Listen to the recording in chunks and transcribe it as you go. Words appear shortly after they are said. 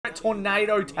Giant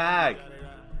tornado tag.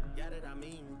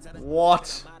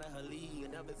 What?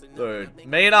 Dude,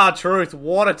 me and RTruth,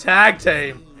 what a tag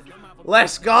team.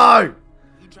 Let's go.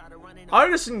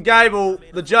 Otis and Gable,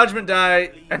 the Judgment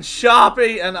Day, and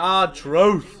Sharpy and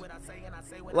RTruth.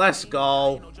 Let's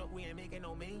go.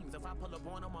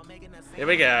 Here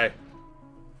we go.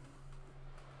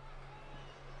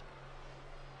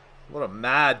 What a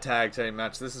mad tag team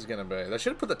match this is going to be. They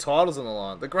should have put the titles on the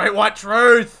line. The Great White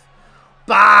Truth.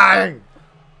 Bang.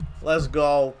 Let's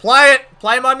go. Play it.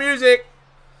 Play my music.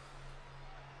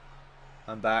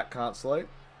 I'm back. Can't sleep.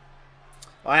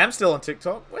 I am still on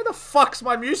TikTok. Where the fuck's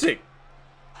my music?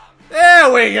 There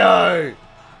we go.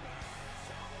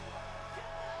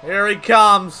 Here he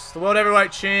comes. The World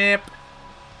Heavyweight Champ.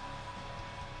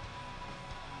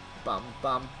 Bum,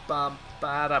 bum, bum,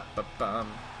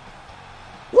 ba-da-ba-bum.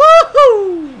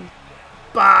 Woohoo!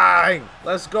 Bang!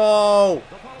 Let's go!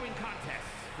 The following contest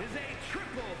is a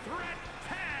triple threat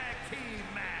tag team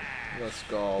match. Let's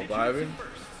go, baby.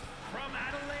 First, from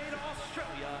Adelaide,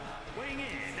 Australia, weighing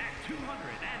in at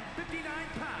 259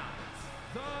 pounds,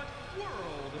 the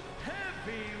World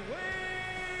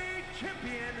Heavyweight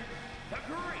Champion, the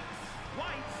Great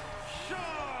White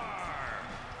Shark.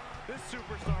 This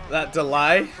superstar. That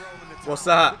delay? What's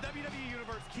that?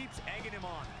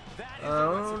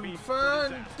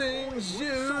 Fun things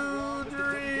you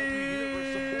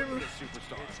dream.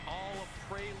 It's all a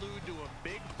prelude to a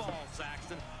big fall,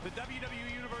 Saxton. The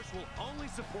WWE Universe will only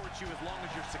support you as long as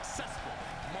you're successful.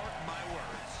 Mark my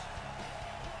words.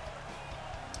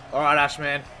 Alright,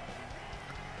 Ashman.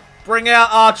 Bring out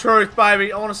RTruth,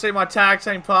 baby. I want to see my tag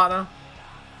team partner.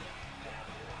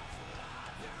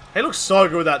 He looks so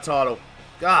good with that title.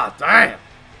 God damn.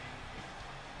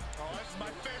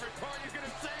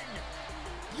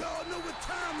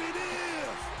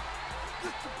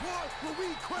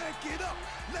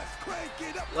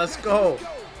 Let's go.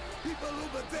 People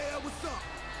over there, what's up?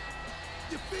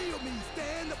 You feel me?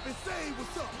 Stand up and say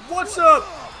what's up. What's up?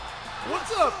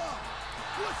 What's up?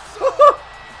 What's up?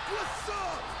 What's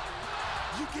up?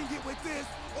 You can get with this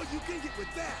or you can get with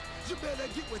that. You better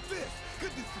get with this,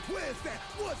 cause this is where's that?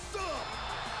 What's up?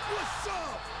 What's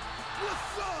up?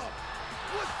 What's up?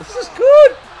 What's up? This is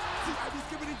good. See, I be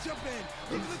skipping and jumping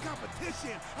into the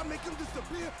competition. I make them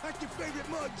disappear like your favorite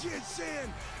magician.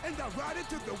 And I ride it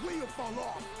till the wheel fall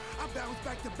off. I bounce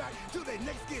back to back till their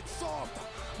necks get soft.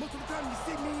 Most of the time you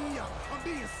see me, I'm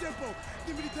being simple.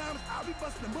 Give me the times I'll be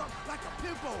busting them up like a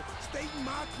pimple. Stating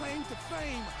my claim to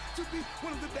fame. To be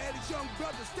one of the baddest young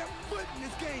brothers step foot in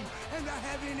this game. And I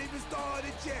haven't even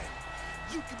started yet.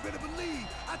 You can better believe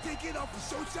I take it off the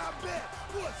show shop bet.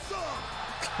 What's up?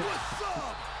 What's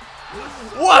up?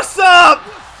 What's up?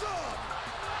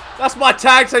 That's my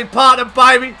tag team partner,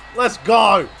 baby. Let's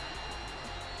go.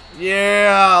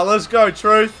 Yeah, let's go,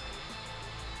 Truth.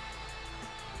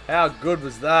 How good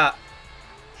was that?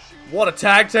 What a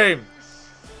tag team.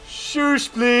 Shoosh,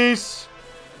 please.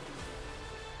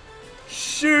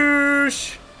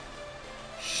 Shoosh.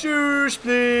 Shoosh,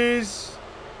 please.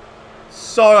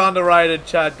 So underrated,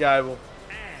 Chad Gable.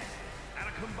 At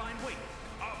a combined weight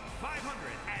of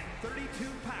 532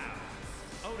 pounds,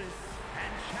 Otis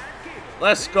and Chad Gable.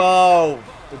 Let's go.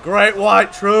 The Great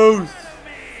White Truth.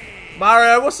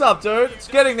 Mario, what's up, dude? It's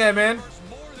getting there, man.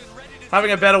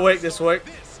 Having a better week this week.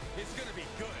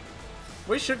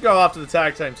 We should go after the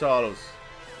tag team titles.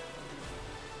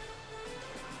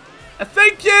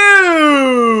 Thank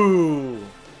you!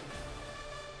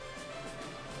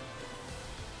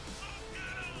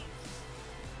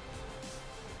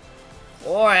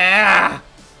 Oh, yeah!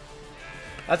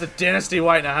 That's a dynasty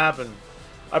waiting to happen.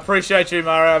 I appreciate you,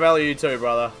 Mario. I value you too,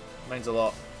 brother. Means a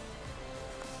lot.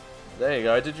 There you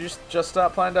go. Did you just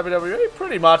start playing WWE?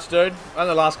 Pretty much, dude. Only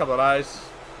the last couple of days.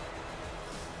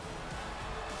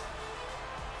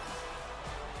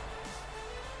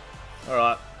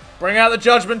 Alright. Bring out the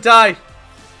Judgment Day.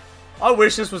 I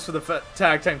wish this was for the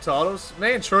tag team titles.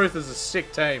 Me and Truth is a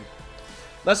sick team.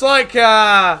 That's like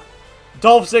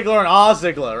Dolph Ziggler and R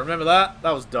Ziggler. Remember that?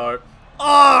 That was dope.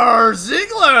 R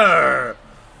Ziggler!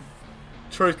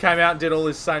 Truth came out and did all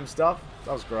this same stuff.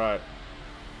 That was great.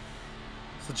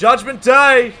 It's the Judgment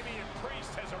Day.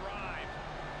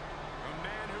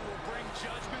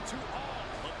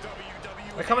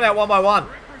 They're coming out one by one.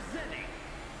 Representing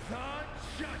the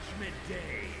Judgment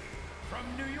Day from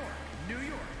New York, New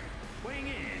York, weighing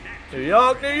in at New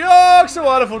York, New York's a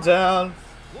wonderful town.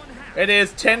 It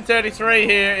is 10:33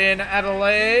 here in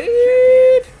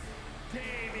Adelaide.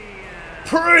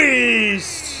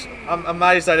 Priest! I'm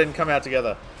amazed they didn't come out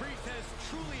together.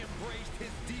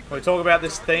 Can we talk about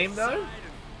this theme though?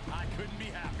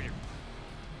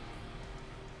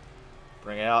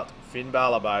 Bring out Finn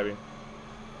Balor, baby.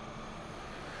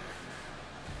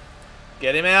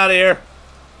 Get him out of here.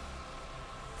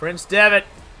 Prince Devitt.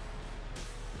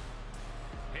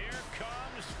 Here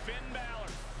comes Finn Balor.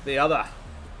 The other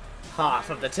half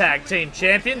of the tag team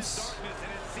champions.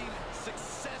 And it seemed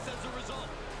success as a result.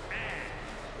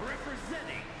 And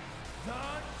representing the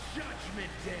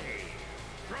Judgment Day,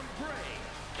 from Bray,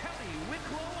 County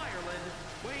Wicklow, Ireland,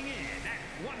 weighing in at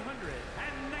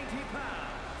 190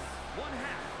 pounds, one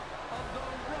half of the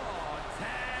Raw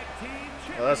Tag Team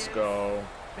Champions. Let's go.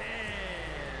 Finn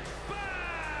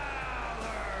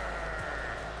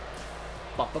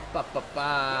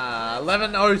Ba-ba-ba-ba-ba.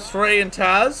 11:03 in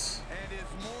Taz. And is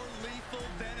more lethal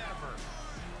than ever.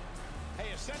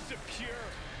 Hey, a sense of pure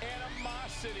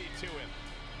animosity to him.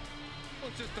 Well,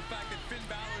 it's just the fact that Finn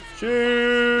Balor's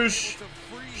Shoosh. able to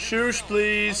free Shoosh, himself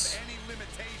please. of any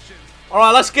limitations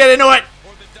Alright, let's get into it.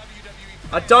 or the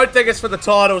WWE. I don't think it's for the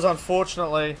titles,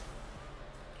 unfortunately.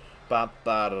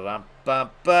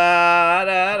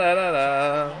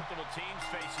 Ba-ba-da-da-ba-ba-da-da-da-da. Multiple teams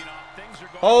facing off. Things are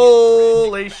going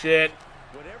Holy shit.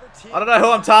 Whatever team I don't know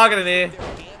who I'm targeting here. their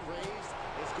hand raised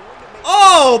is going to make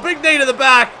Oh, big knee to the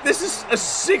back. This is a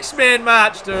 6-man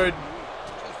match, dude.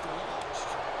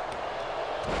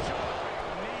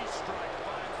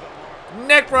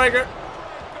 Neck breaker.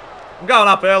 I'm going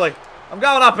up early. I'm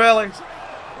going up early.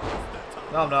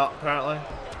 No, I'm not, apparently.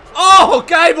 Oh,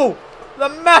 Gable. The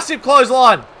massive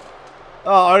clothesline.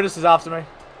 Oh, Otis is after me.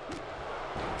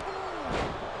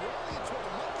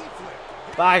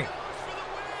 Bang.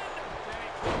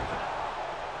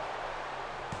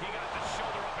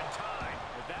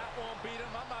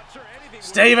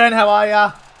 Steven, how are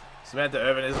ya? Samantha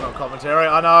Irvin isn't on commentary.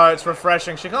 I know, it's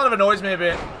refreshing. She kind of annoys me a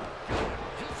bit.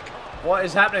 What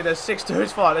is happening? There's 6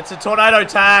 dudes fight. It's a tornado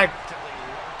tag.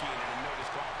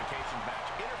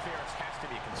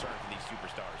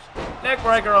 Neck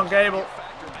breaker on Gable.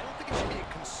 I don't think it should be a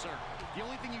concern. The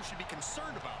only thing you should be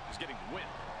concerned about is getting the win.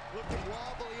 looking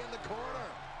wobbly in the corner.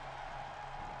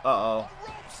 Uh-oh.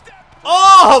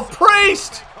 Oh,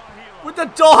 Priest! With the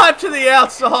dive to the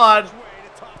outside.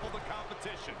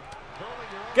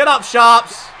 Get up,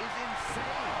 Sharps.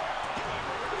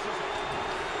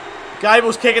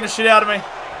 Gable's kicking the shit out of me.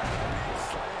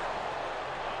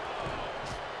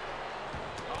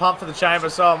 Pump for the chamber,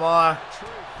 so am I.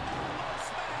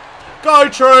 Go,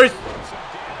 Truth!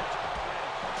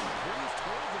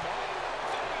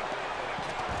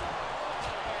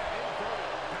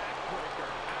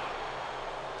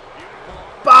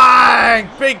 Bang!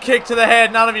 Big kick to the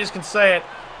head. None of you can see it.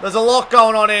 There's a lot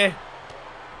going on here.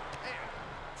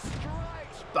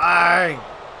 Bang!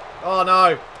 Oh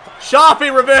no.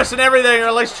 Sharpy reversing everything, or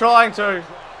at least trying to.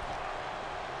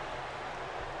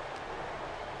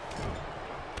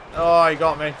 Oh, he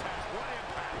got me.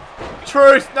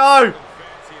 Truth, no!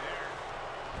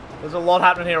 There's a lot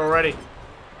happening here already.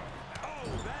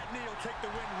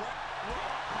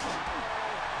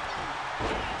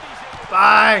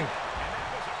 Bang!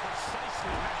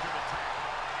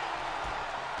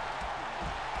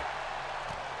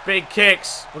 Big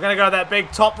kicks. We're going to go that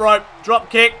big top rope drop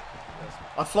kick.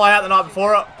 I fly out the night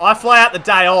before it. I fly out the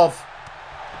day of.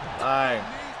 Bang.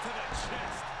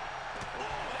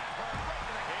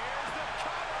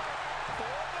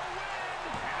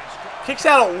 Kicks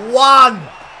out at 1.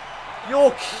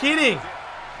 You're kidding.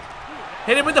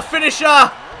 Hit him with the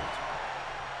finisher.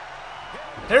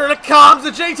 Here it comes,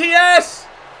 the GTS.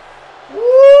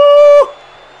 Woo!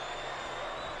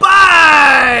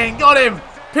 Bang! Got him.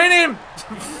 Pin him.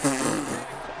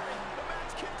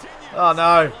 Oh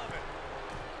no.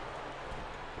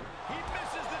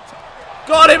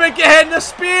 Got him again. The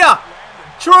spear.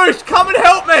 Truth, come and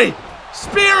help me.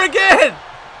 Spear again.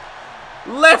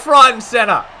 Left, right, and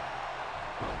center.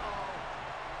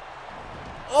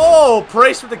 Oh,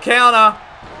 Priest with the counter.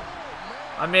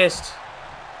 I missed.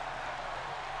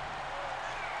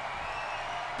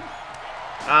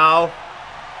 Ow.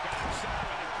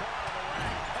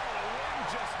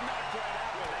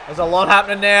 There's a lot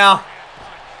happening now.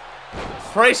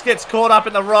 Priest gets caught up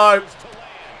in the rope.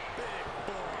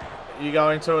 You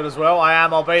going to it as well? I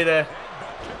am. I'll be there.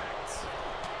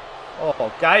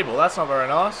 Oh, Gable. That's not very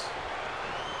nice.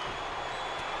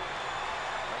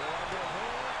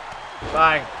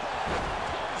 Bang.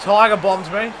 Tiger bombs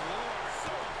me.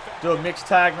 Do a mixed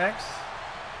tag next.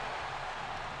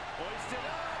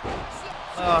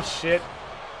 Oh, shit.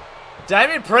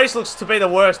 Damian Priest looks to be the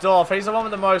worst off. He's the one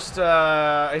with the most,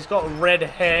 he's got red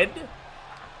head.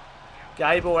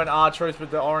 Gable and RTruth with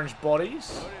the orange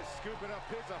bodies.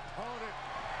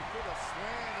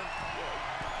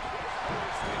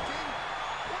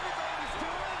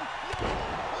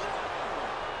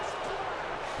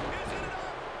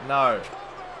 No.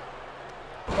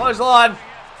 Clothesline.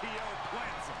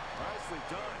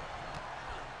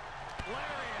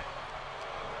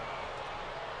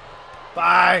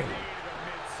 Bang.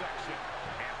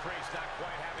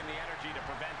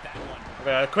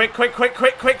 Quick.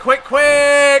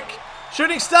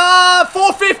 Shooting star.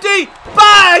 450.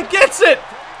 Bang. Gets it.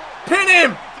 Pin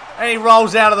him. And he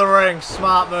rolls out of the ring.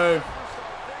 Smart move.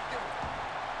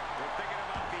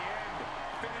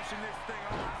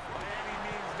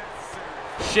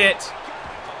 Shit.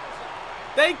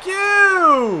 Thank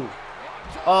you.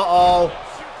 Uh-oh.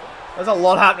 There's a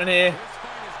lot happening here.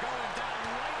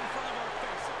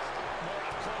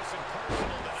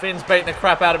 Finn's beating the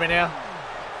crap out of me now.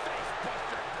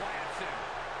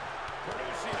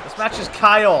 This match is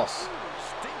chaos.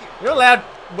 You're allowed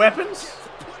weapons?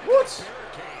 What?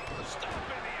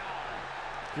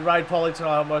 If you raid Polly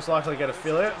tonight, I'll most likely get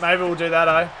affiliate. Maybe we'll do that,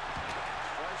 eh?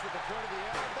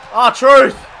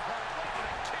 RTruth!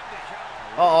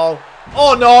 Uh-oh.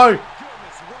 Oh, no!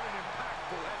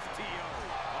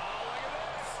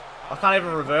 I can't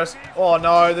even reverse. Oh,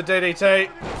 no, the DDT.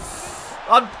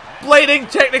 I'm bleeding,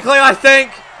 technically, I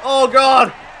think. Oh,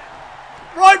 God.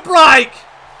 Rope break!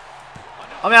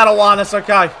 I'm out of one, it's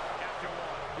okay.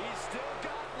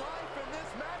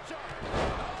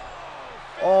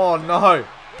 Oh, no.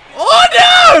 Oh,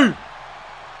 no!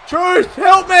 Truth,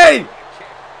 help me!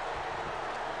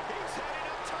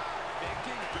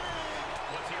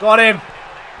 Got him.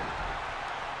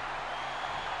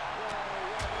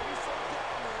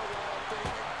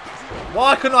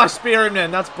 Why couldn't I spear him then?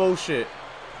 That's bullshit.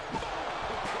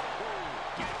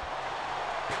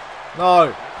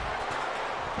 No.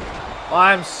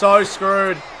 I am so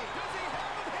screwed.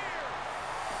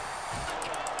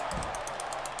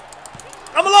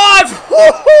 I'm alive!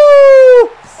 Woohoo!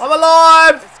 I'm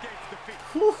alive!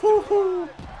 Woohoo!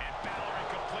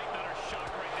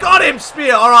 Got him,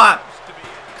 spear. All right.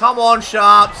 Come on,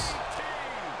 Sharps.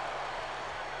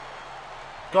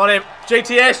 Got him.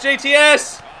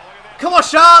 GTS. Come on,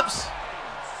 Sharps.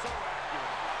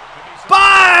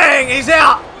 Bang! He's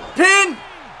out. Pin.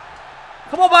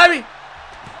 Come on, baby.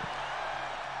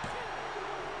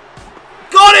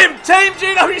 Got him. Team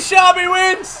GW Sharpy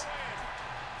wins.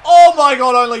 Oh my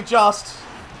God, only just.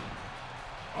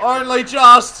 Only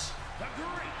just.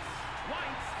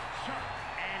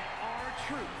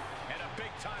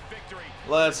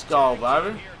 Let's go,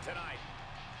 baby.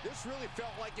 This really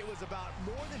felt like it was about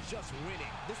more than just winning.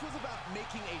 This was about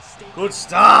making a statement. Good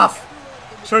stuff.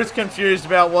 Truth's confused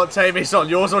about what team he's on,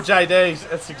 yours or JD's.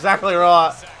 That's exactly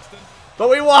right. But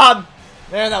we won.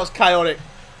 Man, that was chaotic.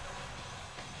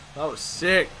 That was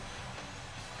sick.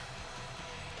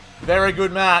 Very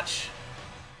good match.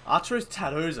 RTruth's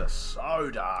tattoos are so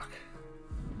dark.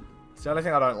 It's the only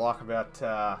thing I don't like about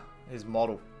his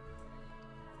model.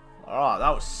 Alright, that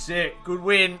was sick. Good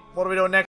win. What are we doing next?